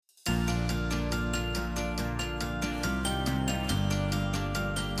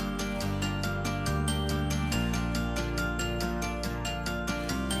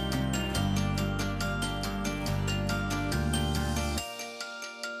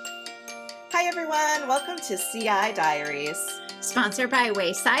Hi everyone, welcome to CI Diaries. Sponsored by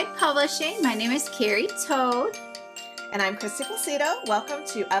Wayside Publishing. My name is Carrie Toad. And I'm Christy Placido. Welcome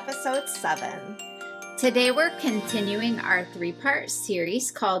to episode 7. Today we're continuing our 3-part series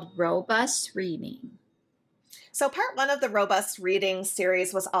called Robust Reading. So part 1 of the Robust Reading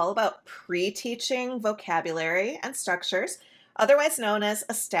series was all about pre-teaching vocabulary and structures, otherwise known as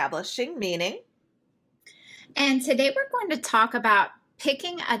establishing meaning. And today we're going to talk about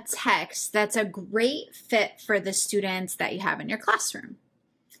picking a text that's a great fit for the students that you have in your classroom.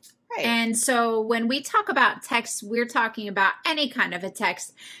 Right. And so when we talk about text, we're talking about any kind of a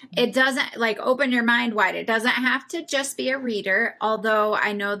text. It doesn't, open your mind wide. It doesn't have to just be a reader, although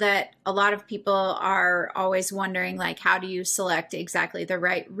I know that a lot of people are always wondering, how do you select exactly the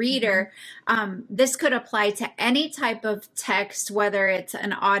right reader? This could apply to any type of text, whether it's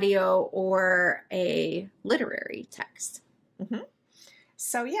an audio or a literary text. Mm-hmm.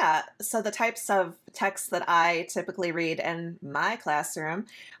 So the types of texts that I typically read in my classroom,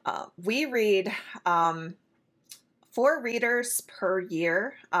 we read 4 readers per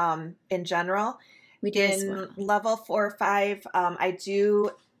year in general. We do as well. In level 4 or 5, I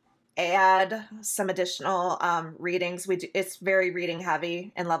do add some additional readings. It's very reading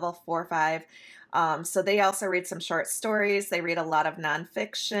heavy in level 4 or 5. So they also read some short stories. They read a lot of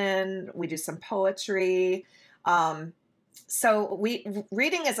nonfiction. We do some poetry. So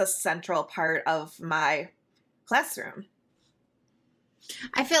reading is a central part of my classroom.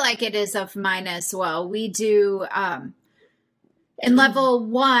 I feel like it is of mine as well. We do, in level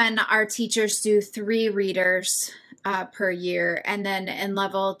 1, our teachers do 3 readers per year. And then in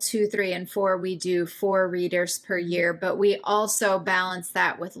level 2, 3, and 4, we do 4 readers per year. But we also balance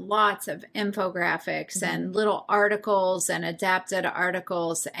that with lots of infographics and little articles and adapted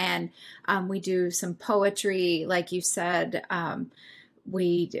articles. And we do some poetry, like you said.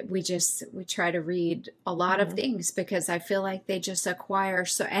 We try to read a lot of things because I feel like they just acquire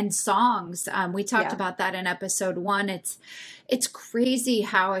and songs. We talked about that in episode 1. It's crazy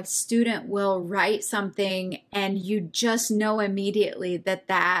how a student will write something and you just know immediately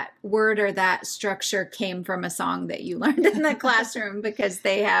that word or that structure came from a song that you learned in the classroom because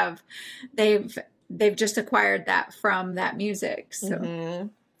they've just acquired that from that music. So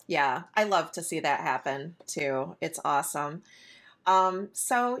yeah, I love to see that happen too. It's awesome. I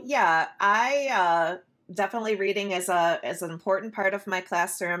definitely reading is an important part of my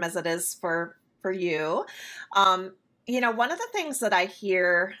classroom as it is for you. One of the things that I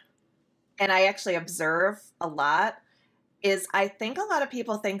hear and I actually observe a lot is I think a lot of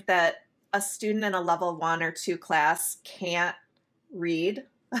people think that a student in a level 1 or 2 class can't read.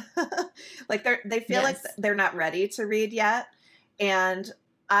 They feel like they're not ready to read yet. And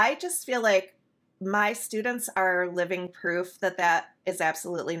I just feel like my students are living proof that is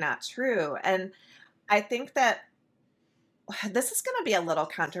absolutely not true. And I think that this is going to be a little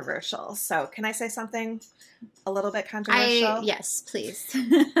controversial. So can I say something a little bit controversial? Yes, please.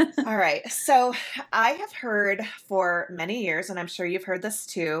 All right. So I have heard for many years, and I'm sure you've heard this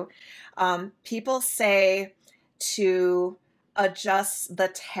too, people say to adjust the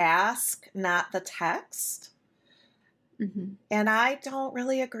task, not the text. And I don't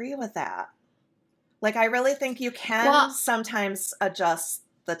really agree with that. I really think you can sometimes adjust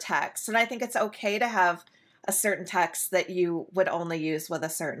the text. And I think it's okay to have a certain text that you would only use with a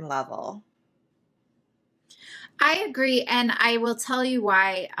certain level. I agree. And I will tell you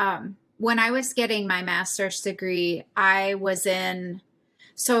why. When I was getting my master's degree,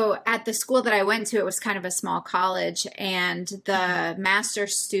 so at the school that I went to, it was kind of a small college. And the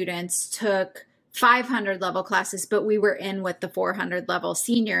master's students took 500 level classes, but we were in with the 400 level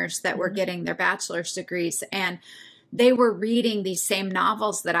seniors that were getting their bachelor's degrees. And they were reading these same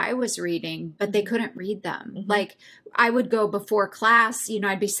novels that I was reading, but they couldn't read them. I would go before class,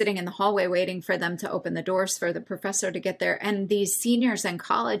 I'd be sitting in the hallway waiting for them to open the doors for the professor to get there. And these seniors in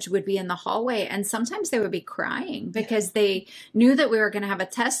college would be in the hallway and sometimes they would be crying because they knew that we were going to have a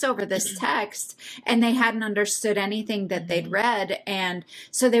test over this text and they hadn't understood anything that they'd read. And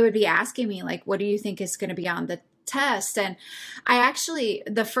so they would be asking me, what do you think is going to be on the test? And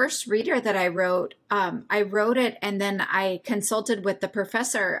the first reader that I wrote it and then I consulted with the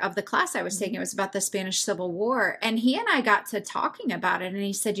professor of the class I was taking. It was about the Spanish Civil War. And he and I got to talking about it. And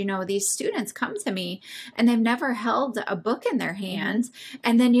he said, these students come to me and they've never held a book in their hands.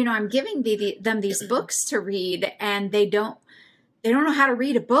 And then, I'm giving them these books to read and they don't they don't know how to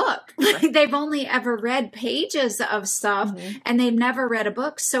read a book. Like they've only ever read pages of stuff and they've never read a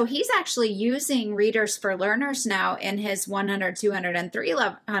book. So he's actually using Readers for Learners now in his 100, 200, and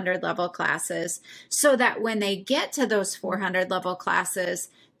 300 level classes so that when they get to those 400 level classes,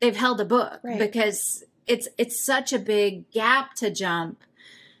 they've held a book because it's such a big gap to jump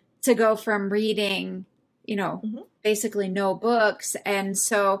to go from reading, you know, basically no books. And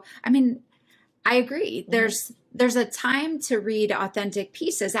so, I mean, I agree. There's a time to read authentic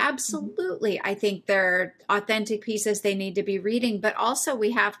pieces. Absolutely. I think they're authentic pieces they need to be reading, but also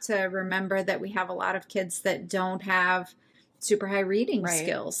we have to remember that we have a lot of kids that don't have super high reading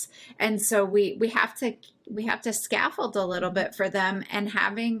skills. And so we have to scaffold a little bit for them, and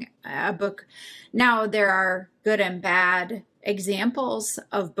having a book. Now there are good and bad examples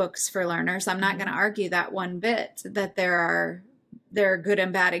of books for learners. I'm not going to argue that one bit, that there are good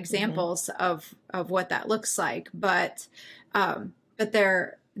and bad examples of what that looks like, but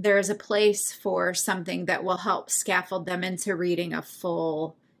there is a place for something that will help scaffold them into reading a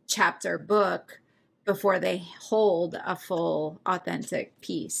full chapter book before they hold a full authentic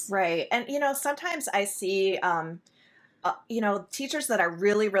piece. Right. And, you know, sometimes I see, you know, teachers that are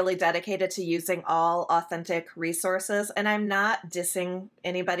really, really dedicated to using all authentic resources. And I'm not dissing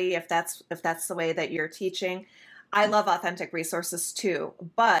anybody if that's the way that you're teaching. I love authentic resources too,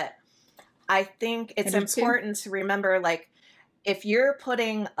 but I think it's important to remember, like, if you're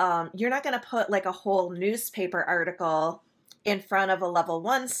putting, you're not going to put like a whole newspaper article in front of a level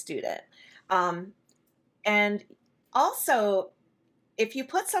 1 student. And also, if you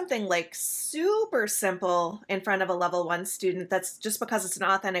put something like super simple in front of a level 1 student, that's just because it's an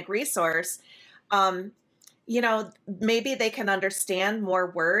authentic resource. You know, maybe they can understand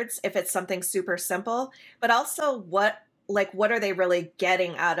more words if it's something super simple, but also what are they really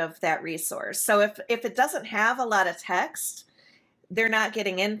getting out of that resource? So if it doesn't have a lot of text, they're not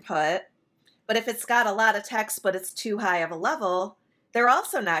getting input. But if it's got a lot of text, but it's too high of a level, they're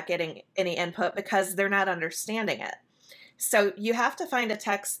also not getting any input because they're not understanding it. So you have to find a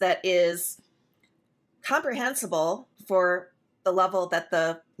text that is comprehensible for the level that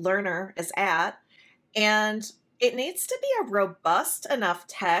the learner is at. And it needs to be a robust enough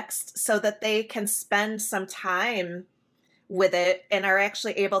text so that they can spend some time with it and are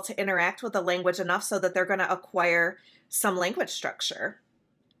actually able to interact with the language enough so that they're going to acquire some language structure.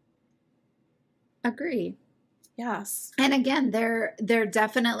 Agree. Yes. And again, there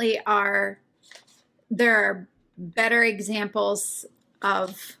definitely are better examples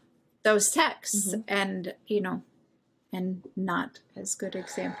of those texts and, you know, and not as good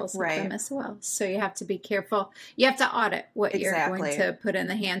examples of them as well. So you have to be careful. You have to audit what you're going to put in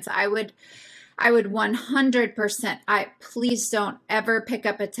the hands. I would 100%, please don't ever pick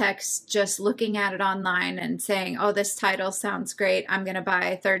up a text just looking at it online and saying, oh, this title sounds great. I'm going to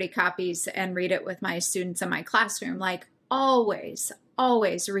buy 30 copies and read it with my students in my classroom. Like always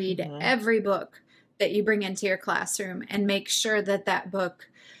read every book that you bring into your classroom and make sure that book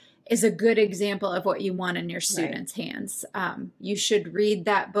is a good example of what you want in your students' hands. You should read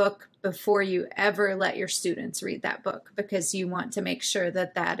that book before you ever let your students read that book, because you want to make sure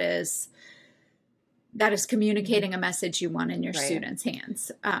that is communicating a message you want in your students'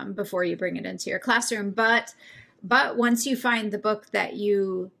 hands before you bring it into your classroom. But once you find the book that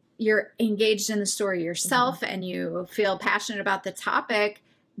you're engaged in the story yourself and you feel passionate about the topic,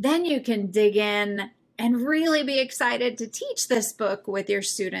 then you can dig in and really be excited to teach this book with your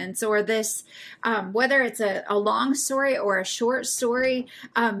students, or this, whether it's a long story or a short story.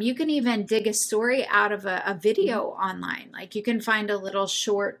 You can even dig a story out of a video online. Like you can find a little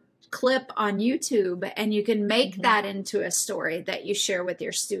short clip on YouTube and you can make that into a story that you share with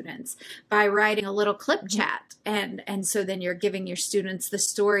your students by writing a little clip chat. And so then you're giving your students the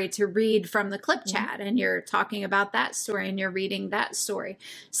story to read from the clip chat, and you're talking about that story and you're reading that story.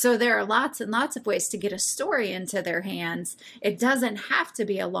 So there are lots and lots of ways to get a story into their hands. It doesn't have to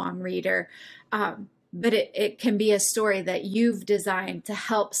be a long reader. But it can be a story that you've designed to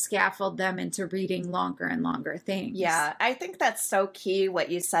help scaffold them into reading longer and longer things. Yeah, I think that's so key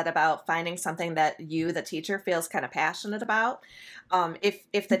what you said about finding something that you, the teacher, feels kind of passionate about.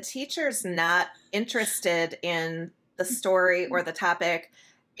 If the teacher's not interested in the story or the topic,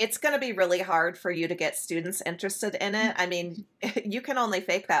 it's going to be really hard for you to get students interested in it. I mean, you can only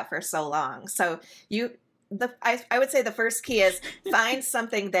fake that for so long. So I would say the first key is find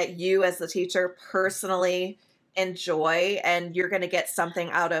something that you as the teacher personally enjoy, and you're going to get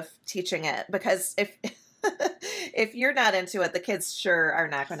something out of teaching it. Because if you're not into it, the kids sure are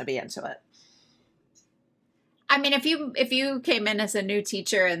not going to be into it. I mean, if you came in as a new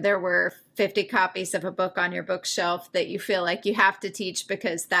teacher and there were 50 copies of a book on your bookshelf that you feel like you have to teach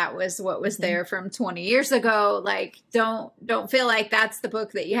because that was what was there from 20 years ago. Like, don't feel like that's the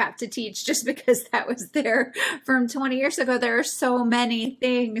book that you have to teach just because that was there from 20 years ago. There are so many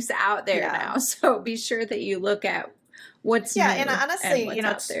things out there now. So be sure that you look at what's new and honestly, and you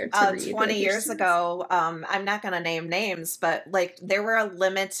know, what's out there to read 20 years ago, I'm not going to name names, but like there were a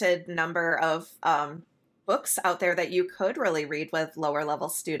limited number of books out there that you could really read with lower level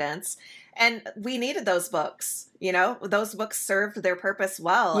students. And we needed those books, you know, those books served their purpose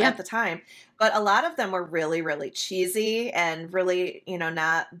well at the time. But a lot of them were really, really cheesy and really, you know,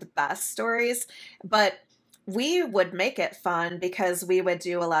 not the best stories. But we would make it fun because we would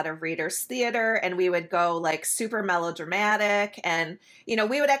do a lot of readers theater and we would go like super melodramatic, and you know,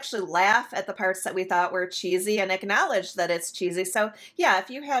 we would actually laugh at the parts that we thought were cheesy and acknowledge that it's cheesy. So yeah, if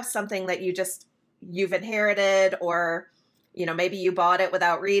you have something that you've inherited, or you know, maybe you bought it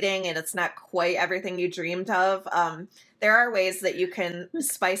without reading and it's not quite everything you dreamed of, there are ways that you can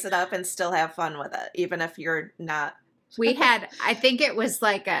spice it up and still have fun with it, even if you're not. We had, I think it was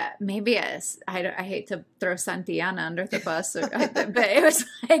like I hate to throw Santillana under the bus, but it was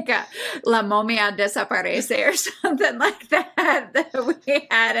like a La Momia Desaparece or something like that we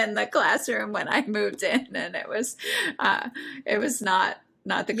had in the classroom when I moved in, and it was not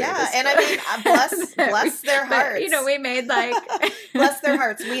the greatest. Yeah, and I mean, bless their hearts. But, you know, we made like bless their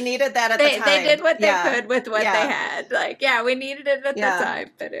hearts. We needed that at the time. They did what they could with what they had. Like, we needed it at the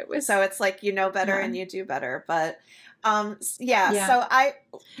time, but it was so it's like, you know better and you do better, but. So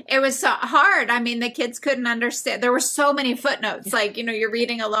it was so hard. I mean, the kids couldn't understand. There were so many footnotes. Like, you know, you're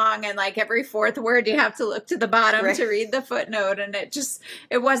reading along and like every fourth word you have to look to the bottom to read the footnote. And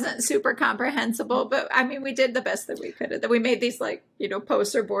it wasn't super comprehensible, but I mean, we did the best that we could. We made these like, you know,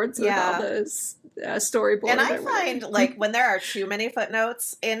 poster boards with all those storyboards. And I find like when there are too many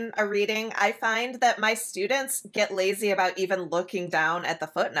footnotes in a reading, I find that my students get lazy about even looking down at the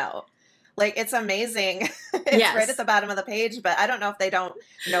footnote. Like, it's amazing. It's right at the bottom of the page, but I don't know if they don't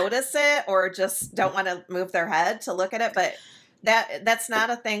notice it or just don't want to move their head to look at it. But that's not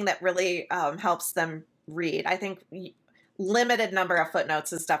a thing that really helps them read. I think limited number of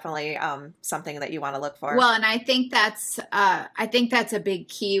footnotes is definitely something that you want to look for. Well, and I think that's a big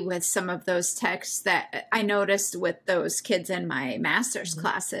key with some of those texts that I noticed with those kids in my master's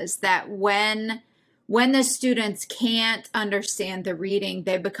classes, that when the students can't understand the reading,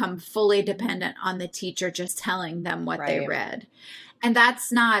 they become fully dependent on the teacher just telling them what they read. And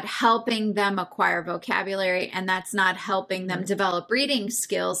that's not helping them acquire vocabulary, and that's not helping them develop reading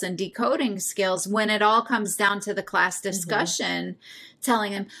skills and decoding skills when it all comes down to the class discussion,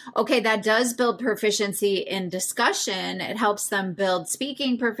 telling them, okay, that does build proficiency in discussion. It helps them build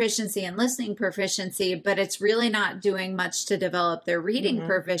speaking proficiency and listening proficiency, but it's really not doing much to develop their reading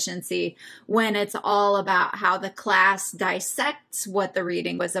proficiency when it's all about how the class dissects what the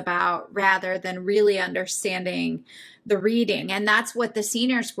reading was about rather than really understanding the reading. And that's what the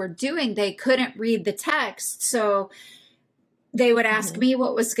seniors were doing. They couldn't read the text. So they would ask me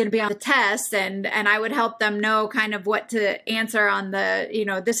what was going to be on the test, and I would help them know kind of what to answer on the, you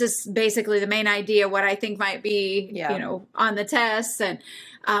know, this is basically the main idea, what I think might be, you know, on the test. And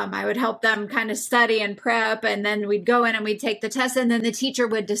I would help them kind of study and prep, and then we'd go in and we'd take the test, and then the teacher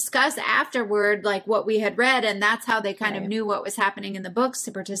would discuss afterward, like what we had read. And that's how they kind of knew what was happening in the books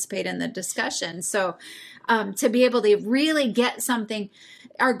to participate in the discussion. So to be able to really get something,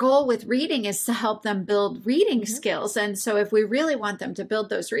 our goal with reading is to help them build reading skills. And so if we really want them to build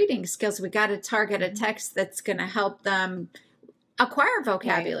those reading skills, we got to target a text that's going to help them acquire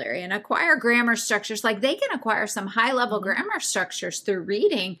vocabulary and acquire grammar structures. Like, they can acquire some high level grammar structures through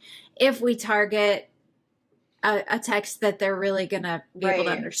reading if we target a text that they're really going to be able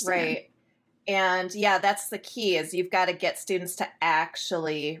to understand. Right. And yeah, that's the key, is you've got to get students to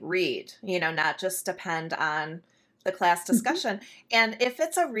actually read, you know, not just depend on the class discussion. And if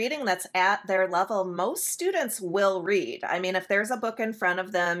it's a reading that's at their level, most students will read. I mean, if there's a book in front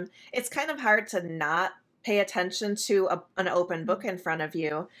of them, it's kind of hard to not pay attention to an open book in front of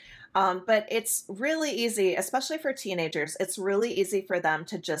you. But it's really easy, especially for teenagers, it's really easy for them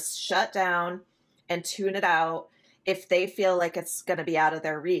to just shut down and tune it out if they feel like it's going to be out of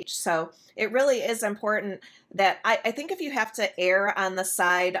their reach. So it really is important that I think if you have to err on the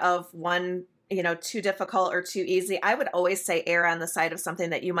side of one, you know, too difficult or too easy, I would always say err on the side of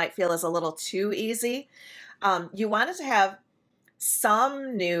something that you might feel is a little too easy. You want it to have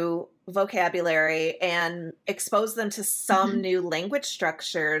some new vocabulary and expose them to some new language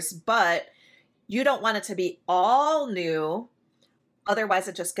structures, but you don't want it to be all new. Otherwise,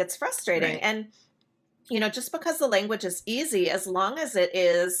 it just gets frustrating. And, you know, just because the language is easy, as long as it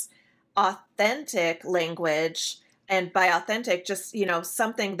is authentic language, and by authentic, just,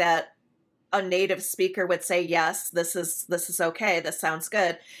 something that a native speaker would say, yes, this is okay, this sounds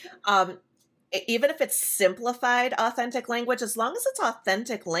good. Even if it's simplified authentic language, as long as it's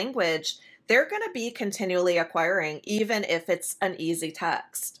authentic language, they're going to be continually acquiring, even if it's an easy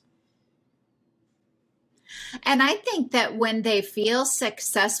text. And I think that when they feel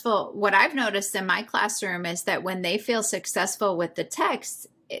successful, what I've noticed in my classroom is that when they feel successful with the text,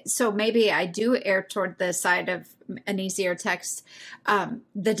 so maybe I do err toward the side of an easier text.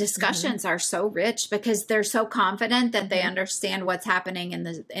 The discussions are so rich because they're so confident that they understand what's happening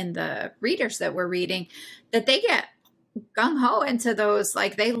in the readers that we're reading, that they get gung ho into those.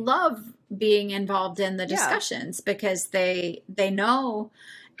 Like, they love being involved in the discussions because they know.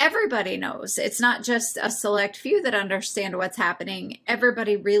 Everybody knows. It's not just a select few that understand what's happening.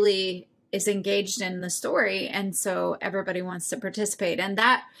 Everybody really is engaged in the story, and so everybody wants to participate. And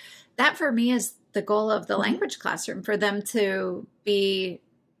that for me is the goal of the language classroom, for them to be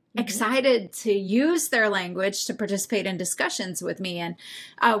excited to use their language to participate in discussions with me. And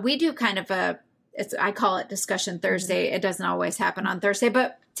we do kind of I call it Discussion Thursday. It doesn't always happen on Thursday,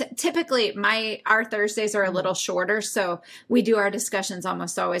 but typically our Thursdays are a little shorter. So we do our discussions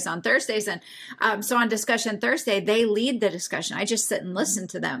almost always on Thursdays. And so on Discussion Thursday, they lead the discussion. I just sit and listen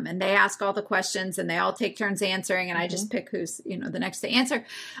to them, and they ask all the questions, and they all take turns answering. And I just pick who's, the next to answer.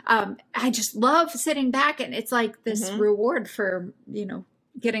 I just love sitting back, and it's like this reward for,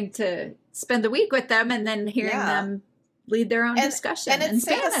 getting to spend the week with them and then hearing them lead their own discussion. And it's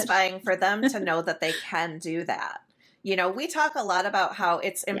satisfying for them to know that they can do that. We talk a lot about how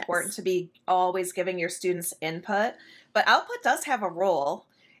it's important to be always giving your students input, but output does have a role.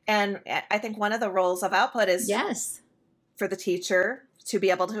 And I think one of the roles of output is for the teacher to be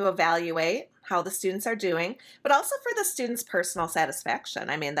able to evaluate how the students are doing, but also for the students' personal satisfaction.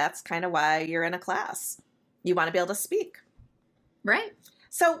 I mean, that's kind of why you're in a class. You want to be able to speak. Right.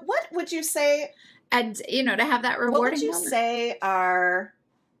 So what would you say... And, to have that rewarding What would you say are...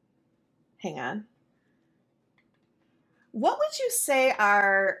 Hang on. What would you say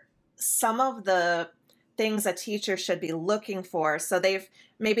are some of the things a teacher should be looking for? So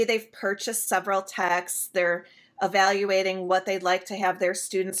maybe they've purchased several texts, they're evaluating what they'd like to have their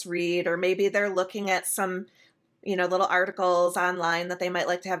students read, or maybe they're looking at some, little articles online that they might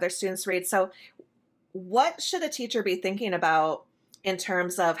like to have their students read. So what should a teacher be thinking about in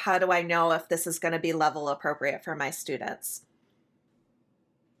terms of, how do I know if this is going to be level appropriate for my students?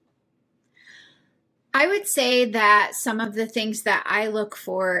 I would say that some of the things that I look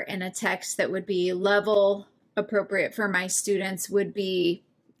for in a text that would be level appropriate for my students would be,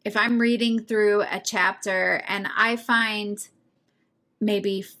 if I'm reading through a chapter and I find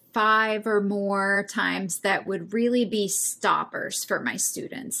maybe 5 or more times that would really be stoppers for my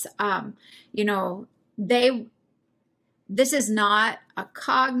students. This is not a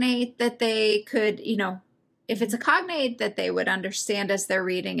cognate that they could, if it's a cognate that they would understand as they're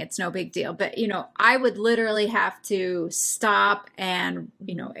reading, it's no big deal. But, I would literally have to stop and,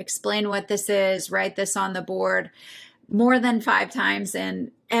 explain what this is, write this on the board more than 5 times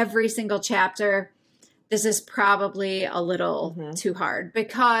in every single chapter. This is probably a little too hard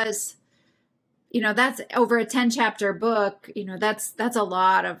because, that's over a 10 chapter book. That's a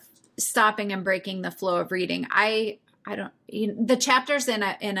lot of stopping and breaking the flow of reading. The chapters in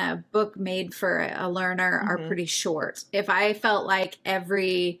a book made for a learner are pretty short. If I felt like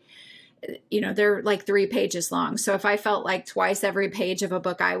they're like 3 pages long. So if I felt like twice every page of a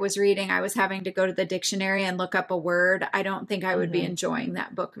book I was reading, I was having to go to the dictionary and look up a word, I don't think I would be enjoying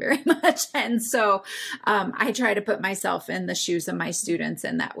that book very much. And so I try to put myself in the shoes of my students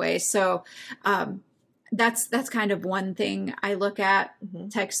in that way. So that's kind of one thing I look at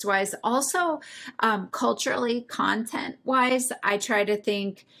text wise. Also, culturally, content wise, I try to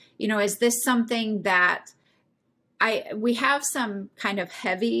think, is this something that we have some kind of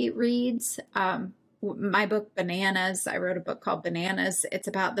heavy reads. My book, Bananas, I wrote a book called Bananas. It's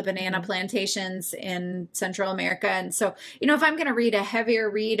about the banana plantations in Central America. And so, if I'm going to read a heavier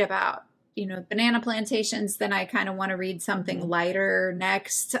read about banana plantations, then I kind of want to read something lighter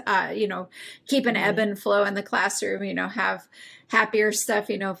next, keep an ebb and flow in the classroom, have happier stuff,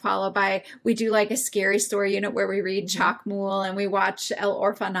 followed by, we do like a scary story unit where we read Chocmule and we watch El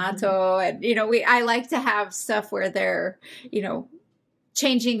Orfanato. And, I like to have stuff where they're,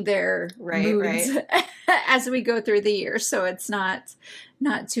 changing their moods as we go through the year. So it's not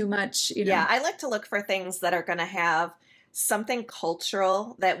too much, Yeah, I like to look for things that are going to have something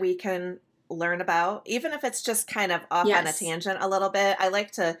cultural that we can learn about, even if it's just kind of off on a tangent a little bit. I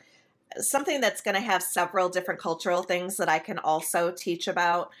like to something that's going to have several different cultural things that I can also teach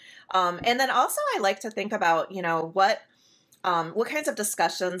about. And then also I like to think about, what kinds of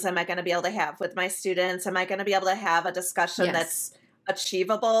discussions am I going to be able to have with my students? Am I going to be able to have a discussion Yes. that's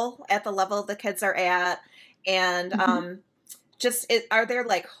achievable at the level the kids are at? And are there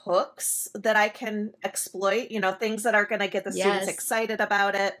like hooks that I can exploit, things that are going to get the students Yes. excited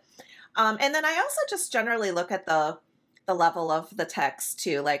about it? And then I also just generally look at the level of the text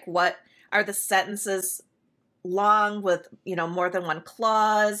too. Like, what are the sentences long with, more than one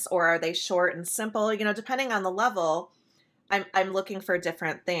clause, or are they short and simple? Depending on the level, I'm looking for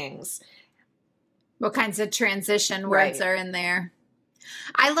different things. What kinds of transition Right. words are in there?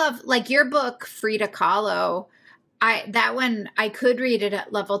 I love, like, your book, Frida Kahlo. That one, I could read it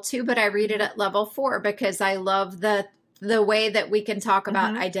at level 2, but I read it at level 4 because I love the way that we can talk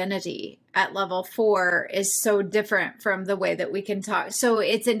about identity at level 4 is so different from the way that we can talk. So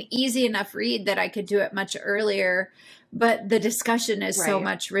it's an easy enough read that I could do it much earlier, but the discussion is so Right.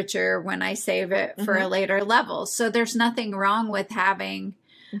 much richer when I save it for a later level. So there's nothing wrong with having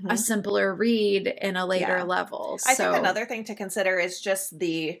a simpler read in a later Yeah. level. I think another thing to consider is just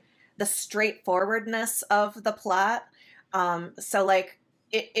the straightforwardness of the plot. So like,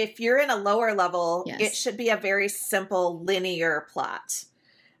 if you're in a lower level, Yes. it should be a very simple linear plot.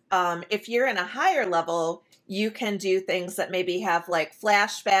 If you're in a higher level, you can do things that maybe have like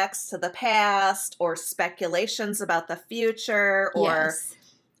flashbacks to the past or speculations about the future or Yes.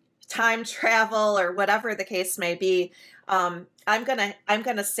 time travel or whatever the case may be. I'm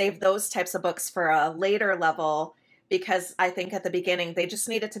gonna save those types of books for a later level because I think at the beginning they just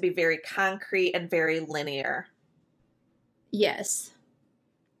need it to be very concrete and very linear. Yes.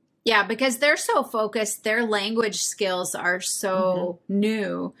 Yeah, because they're so focused, their language skills are so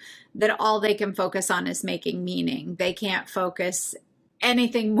new that all they can focus on is making meaning. They can't focus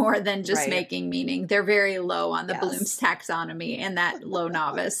anything more than just Right. making meaning. They're very low on the Yes. Bloom's taxonomy and that low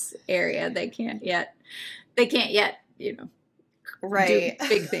novice area. They can't yet, Right. do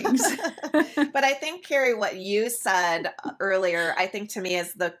big things. But I think, Carrie, what you said earlier, I think to me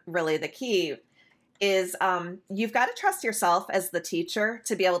is really the key is you've got to trust yourself as the teacher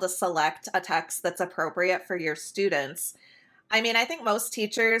to be able to select a text that's appropriate for your students. I mean, I think most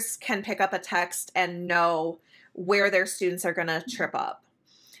teachers can pick up a text and know where their students are going to trip up.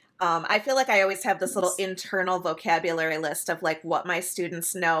 I feel like I always have this little internal vocabulary list of like what my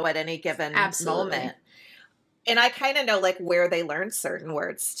students know at any given Absolutely. moment. And I kind of know like where they learn certain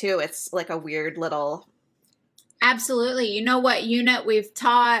words too. It's like a weird little. Absolutely. You know what unit we've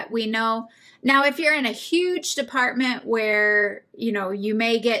taught, we know. Now, if you're in a huge department where, you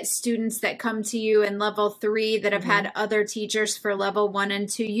may get students that come to you in level 3 that have had other teachers for level 1 and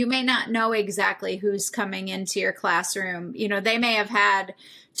 2, you may not know exactly who's coming into your classroom. They may have had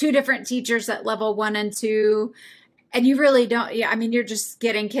 2 different teachers at level 1 and 2. And you really don't, you're just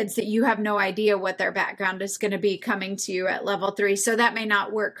getting kids that you have no idea what their background is going to be coming to you at level 3. So that may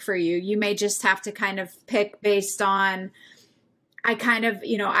not work for you. You may just have to kind of pick based on,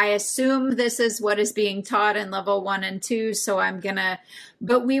 I assume this is what is being taught in level 1 and 2. So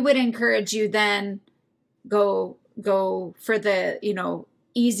but we would encourage you then go for the,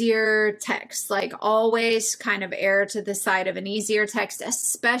 easier text, like always kind of err to the side of an easier text,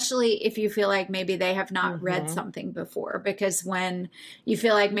 especially if you feel like maybe they have not read something before, because when you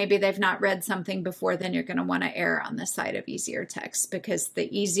feel like maybe they've not read something before, then you're going to want to err on the side of easier text, because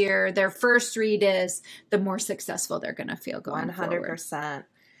the easier their first read is, the more successful they're going to feel going 100%.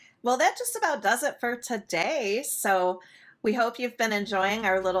 Well, that just about does it for today. So we hope you've been enjoying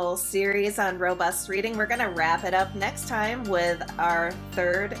our little series on robust reading. We're going to wrap it up next time with our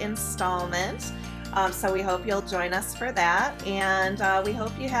 3rd installment. So we hope you'll join us for that. And we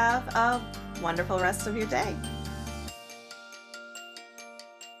hope you have a wonderful rest of your day.